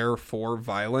flair for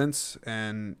violence,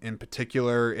 and in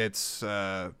particular, it's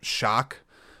shock,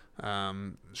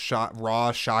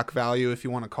 raw shock value, if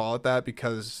you want to call it that,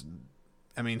 because,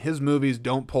 I mean, his movies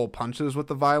don't pull punches with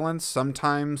the violence.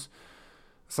 Sometimes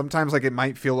like it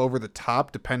might feel over the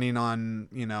top depending on,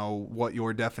 what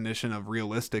your definition of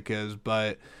realistic is,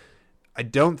 but I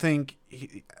don't think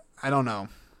I don't know.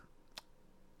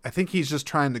 I think he's just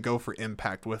trying to go for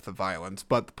impact with the violence.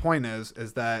 But the point is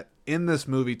that in this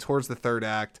movie, towards the third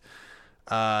act,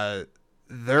 there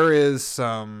is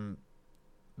some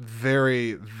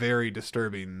very, very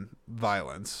disturbing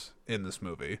violence in this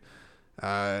movie.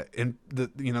 In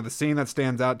the scene that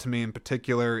stands out to me in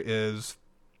particular is,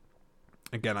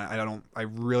 again, I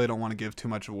really don't want to give too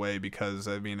much away, because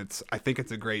I think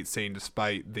it's a great scene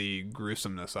despite the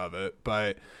gruesomeness of it.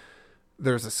 But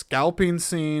there's a scalping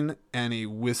scene and a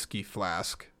whiskey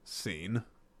flask scene.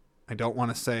 I don't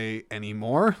want to say any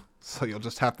more, so you'll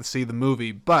just have to see the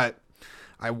movie. But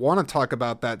I want to talk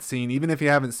about that scene, even if you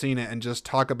haven't seen it, and just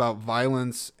talk about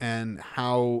violence and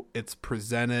how it's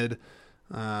presented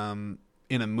in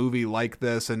a movie like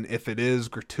this, and if it is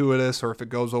gratuitous or if it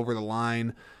goes over the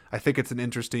line. I think it's an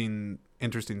interesting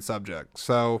subject.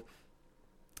 So,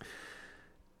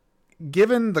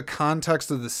 given the context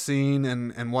of the scene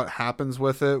and what happens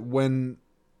with it, when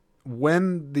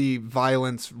the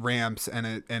violence ramps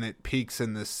and it peaks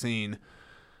in this scene,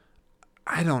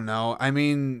 I don't know. I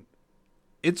mean,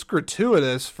 it's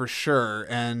gratuitous for sure,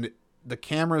 and the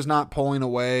camera's not pulling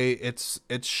away. It's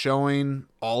showing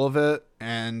all of it,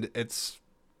 and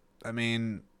I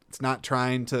mean, it's not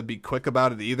trying to be quick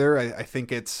about it either. I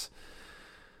think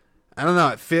I don't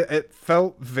know. It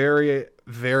felt very,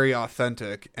 very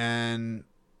authentic, and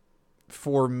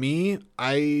for me,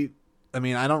 I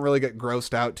mean, I don't really get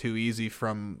grossed out too easy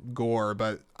from gore,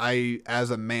 but as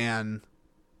a man,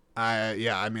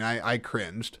 I mean, I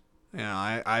cringed. You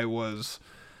know, I was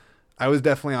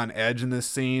definitely on edge in this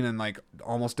scene, and like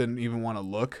almost didn't even want to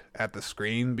look at the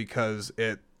screen because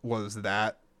it was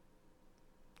that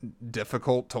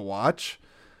difficult to watch.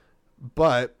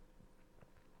 But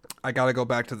I got to go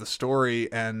back to the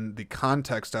story and the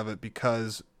context of it,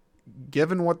 because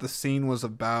given what the scene was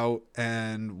about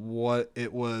and what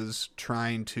it was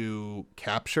trying to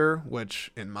capture,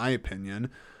 which in my opinion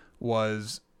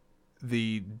was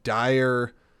the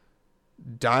dire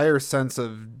sense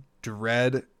of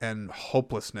dread and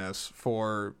hopelessness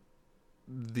for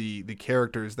the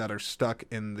characters that are stuck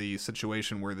in the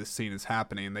situation where this scene is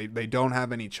happening. They don't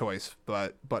have any choice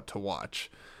but to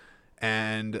watch.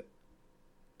 And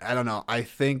I don't know, I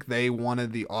think they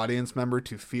wanted the audience member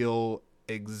to feel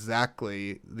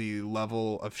exactly the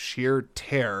level of sheer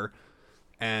terror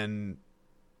and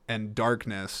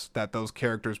darkness that those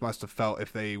characters must have felt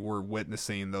if they were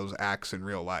witnessing those acts in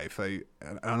real life. I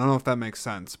don't know if that makes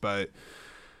sense, but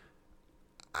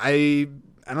I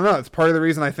don't know. It's part of the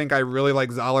reason I think I really like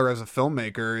Zahler as a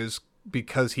filmmaker, is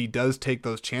because he does take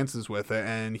those chances with it,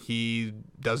 and he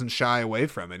doesn't shy away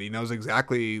from it. He knows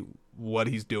exactly what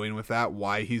he's doing with that,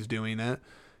 why he's doing it.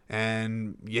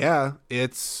 And yeah,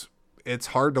 it's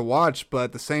hard to watch, but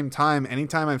at the same time,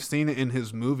 anytime I've seen it in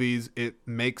his movies, it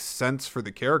makes sense for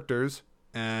the characters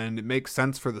and it makes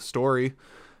sense for the story.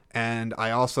 And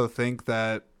I also think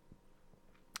that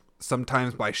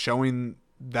sometimes by showing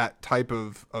that type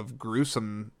of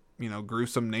gruesome,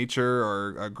 gruesome nature,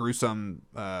 or gruesome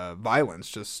violence,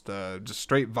 just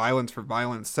straight violence for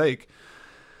violence sake,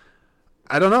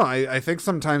 I don't know. I think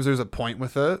sometimes there's a point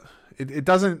with it. It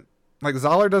doesn't, like,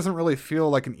 Zahler doesn't really feel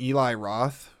like an Eli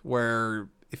Roth, where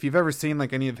if you've ever seen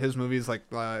like any of his movies,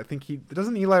 like I think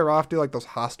doesn't Eli Roth do like those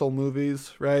Hostel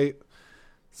movies, right?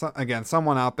 So, again,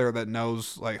 someone out there that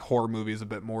knows like horror movies a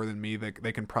bit more than me, they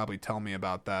can probably tell me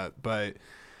about that. But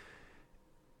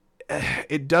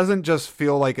it doesn't just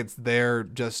feel like it's there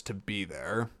just to be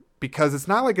there, because it's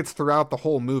not like it's throughout the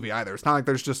whole movie either. It's not like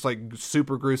there's just like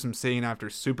super gruesome scene after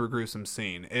super gruesome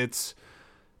scene. It's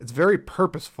very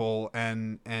purposeful,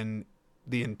 and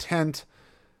the intent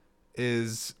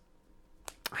is,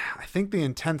 I think the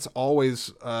intent's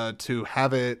always to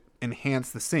have it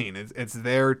enhance the scene. It's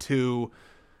there to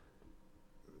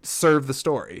serve the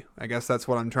story. I guess that's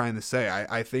what I'm trying to say.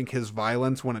 I think his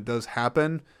violence, when it does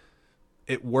happen,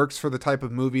 it works for the type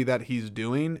of movie that he's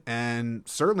doing, and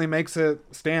certainly makes it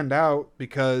stand out,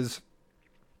 because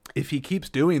if he keeps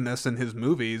doing this in his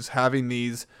movies, having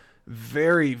these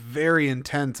very, very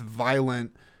intense,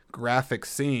 violent, graphic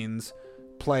scenes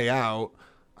play out,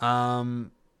 yeah,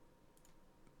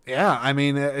 I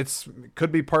mean, it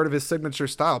could be part of his signature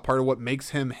style, part of what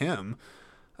makes him him,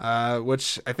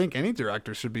 which I think any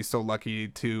director should be so lucky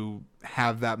to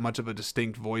have that much of a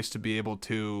distinct voice, to be able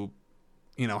to,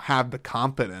 have the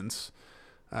confidence.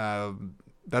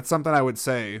 That's something I would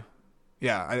say.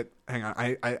 Yeah, hang on.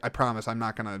 I promise I'm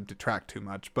not going to detract too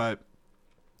much, but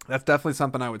that's definitely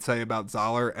something I would say about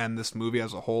Zahler and this movie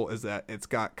as a whole, is that it's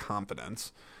got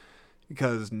confidence.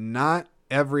 Because not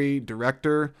every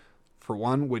director, for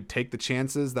one, would take the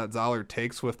chances that Zahler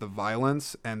takes with the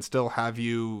violence and still have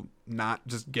you not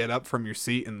just get up from your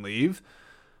seat and leave.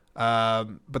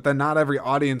 But then not every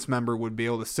audience member would be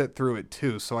able to sit through it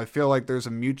too. So I feel like there's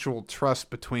a mutual trust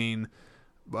between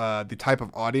the type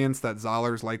of audience that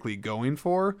Zahler's likely going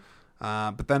for,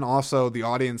 but then also the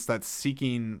audience that's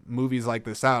seeking movies like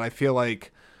this out. I feel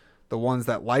like the ones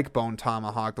that like Bone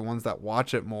Tomahawk, the ones that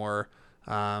watch it more,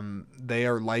 they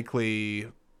are likely,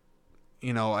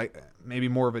 maybe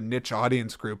more of a niche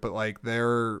audience group, but like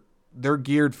they're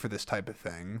geared for this type of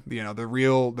thing. The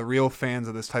real fans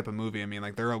of this type of movie, I mean,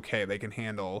 like, they're okay. They can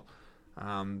handle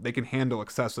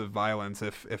excessive violence,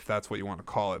 if that's what you want to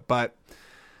call it. But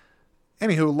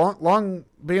anywho, long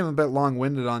being a bit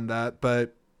long-winded on that,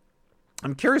 but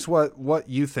I'm curious what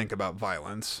you think about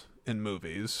violence in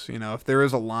movies. If there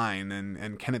is a line,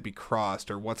 and can it be crossed,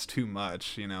 or what's too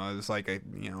much? It's like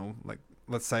like,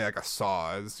 let's say like a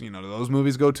Saw. Do those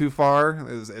movies go too far?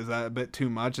 Is that a bit too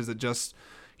much? Is it just,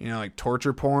 like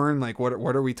torture porn? Like, what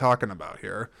are we talking about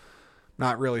here?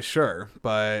 Not really sure,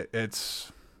 but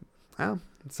it's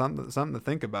something to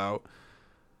think about.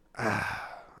 I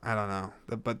don't know,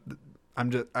 but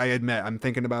I admit, I'm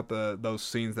thinking about those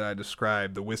scenes that I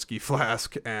described, the whiskey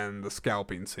flask and the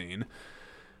scalping scene.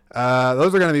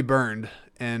 Those are going to be burned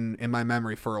in my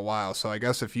memory for a while. So I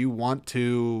guess if you want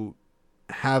to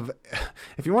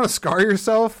if you want to scar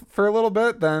yourself for a little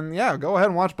bit, then yeah, go ahead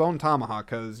and watch Bone Tomahawk,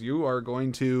 because you are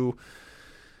going to,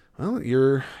 well,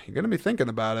 you're going to be thinking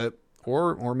about it,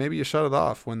 or maybe you shut it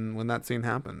off when that scene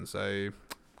happens. I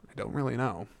don't really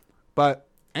know. But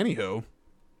anywho,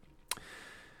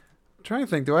 I'm trying to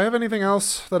think, do I have anything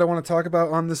else that I want to talk about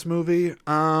on this movie?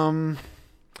 I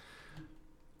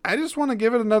just want to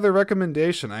give it another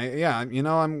recommendation. I'm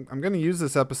going to use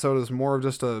this episode as more of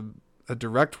just a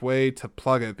direct way to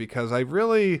plug it, because I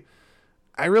really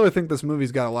think this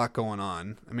movie's got a lot going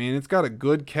on. I mean, it's got a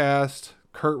good cast: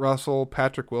 Kurt Russell,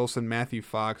 Patrick Wilson, Matthew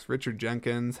Fox, Richard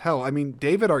Jenkins. Hell, I mean,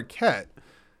 David Arquette.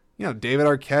 You know, David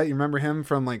Arquette, you remember him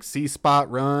from like See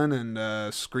Spot Run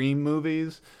and Scream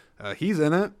movies. He's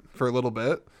in it for a little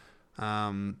bit.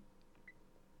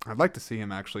 I'd like to see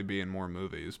him actually be in more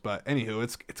movies, but anywho,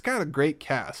 it's got a great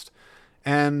cast,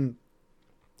 and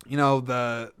you know,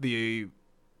 the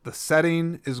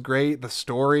setting is great. The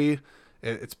story,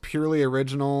 it's purely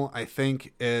original. I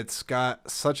think it's got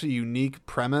such a unique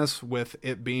premise with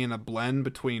it being a blend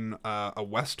between a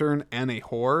Western and a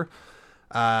horror.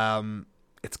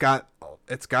 It's got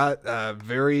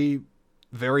very,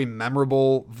 very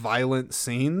memorable, violent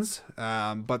scenes.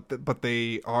 But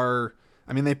they are,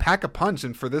 I mean, they pack a punch.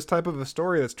 And for this type of a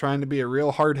story that's trying to be a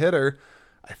real hard hitter,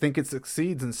 I think it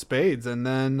succeeds in spades. And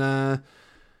then,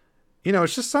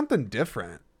 it's just something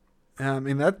different. I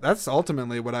mean, that's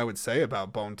ultimately what I would say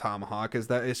about Bone Tomahawk, is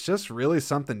that it's just really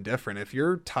something different. If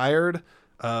you're tired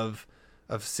of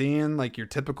seeing like your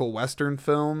typical Western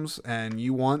films and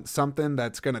you want something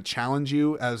that's going to challenge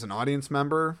you as an audience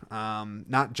member,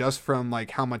 not just from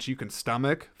like how much you can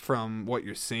stomach from what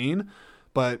you're seeing,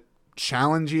 but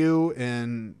challenge you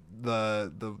in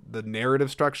the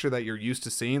narrative structure that you're used to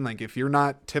seeing. Like if you're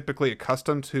not typically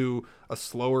accustomed to a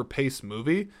slower paced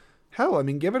movie, hell, I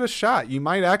mean, give it a shot. You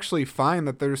might actually find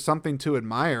that there's something to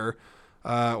admire,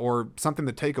 or something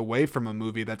to take away from a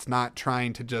movie that's not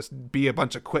trying to just be a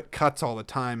bunch of quick cuts all the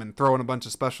time and throw in a bunch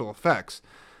of special effects.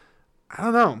 I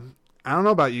don't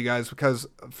know about you guys, because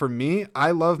for me,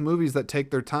 I love movies that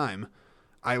take their time.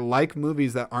 I like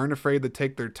movies that aren't afraid to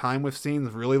take their time with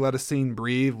scenes, really let a scene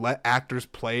breathe, let actors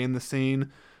play in the scene,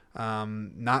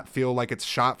 not feel like it's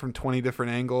shot from 20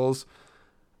 different angles.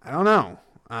 I don't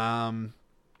know.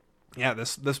 Yeah,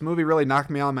 this movie really knocked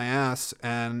me on my ass,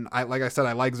 and like I said,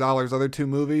 I like Zahler's other two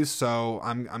movies, so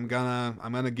I'm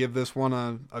gonna give this one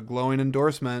a glowing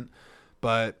endorsement.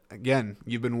 But again,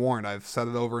 you've been warned. I've said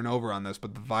it over and over on this,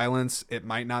 but the violence, it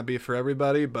might not be for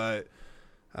everybody, but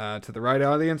to the right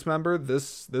audience member,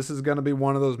 this is gonna be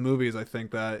one of those movies, I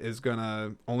think, that is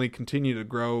gonna only continue to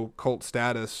grow cult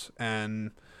status,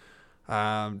 and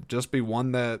just be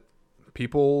one that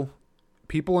people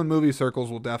in movie circles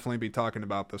will definitely be talking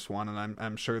about this one, and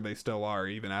I'm sure they still are,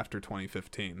 even after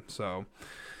 2015. So,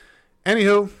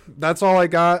 anywho, that's all I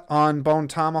got on Bone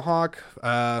Tomahawk.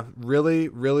 Really,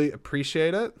 really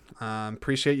appreciate it.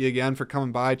 Appreciate you again for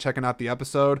coming by, checking out the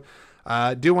episode.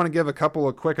 Do want to give a couple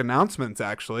of quick announcements,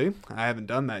 actually. I haven't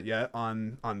done that yet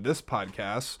on this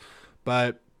podcast,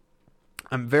 but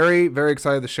I'm very, very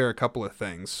excited to share a couple of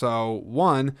things. So,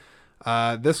 one,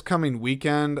 this coming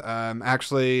weekend, I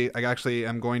actually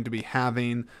am going to be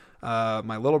having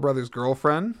my little brother's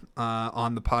girlfriend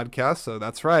on the podcast. So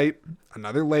that's right,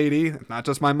 another lady, not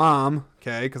just my mom,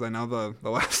 okay? Because I know the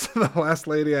last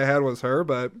lady I had was her,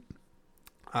 but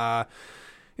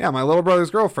yeah, my little brother's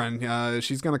girlfriend.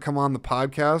 She's gonna come on the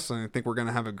podcast, and I think we're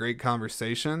gonna have a great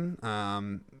conversation. I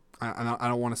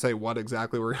don't want to say what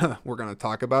exactly we're gonna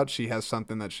talk about. She has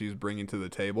something that she's bringing to the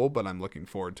table, but I'm looking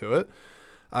forward to it.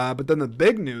 But then the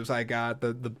big news I got,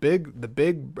 the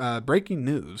big breaking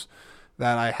news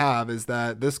that I have is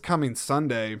that this coming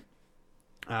Sunday,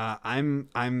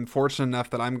 I'm fortunate enough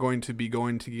that I'm going to be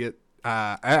going to get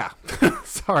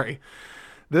sorry.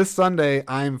 This Sunday,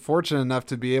 I'm fortunate enough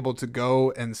to be able to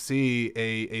go and see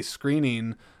a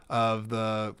screening of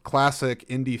the classic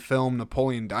indie film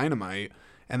Napoleon Dynamite,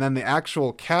 and then the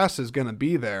actual cast is going to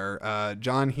be there.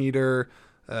 John Heder,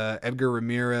 Edgar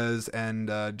Ramirez, and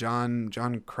John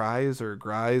Kryes or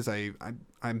Grise. I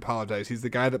apologize. He's the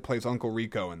guy that plays Uncle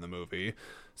Rico in the movie.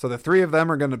 So the three of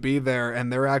them are going to be there,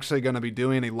 and they're actually going to be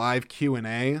doing a live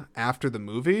Q&A after the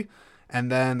movie. And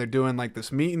then they're doing like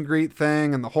this meet and greet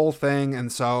thing and the whole thing.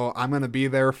 And so I'm going to be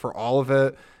there for all of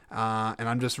it. And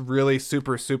I'm just really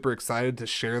super, super excited to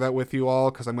share that with you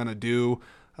all, because I'm going to do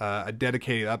a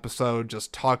dedicated episode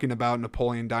just talking about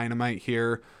Napoleon Dynamite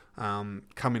here.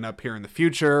 coming up here in the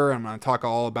future. I'm going to talk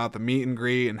all about the meet and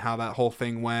greet and how that whole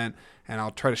thing went, and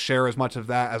I'll try to share as much of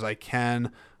that as I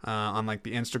can on like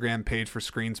the Instagram page for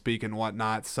Screenspeak and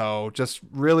whatnot. So just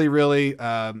really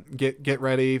get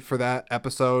ready for that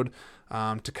episode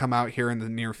to come out here in the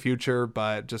near future.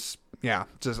 But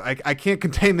I can't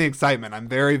contain the excitement. I'm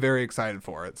very, very excited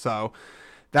for it. So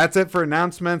that's it for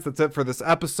announcements. That's it for this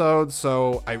episode.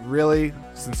 So I really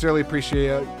sincerely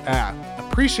appreciate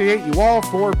you all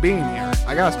for being here.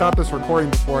 I gotta stop this recording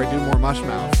before I do more mush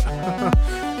mouth.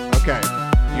 Okay,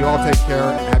 you all take care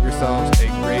and have yourselves a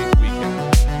great week.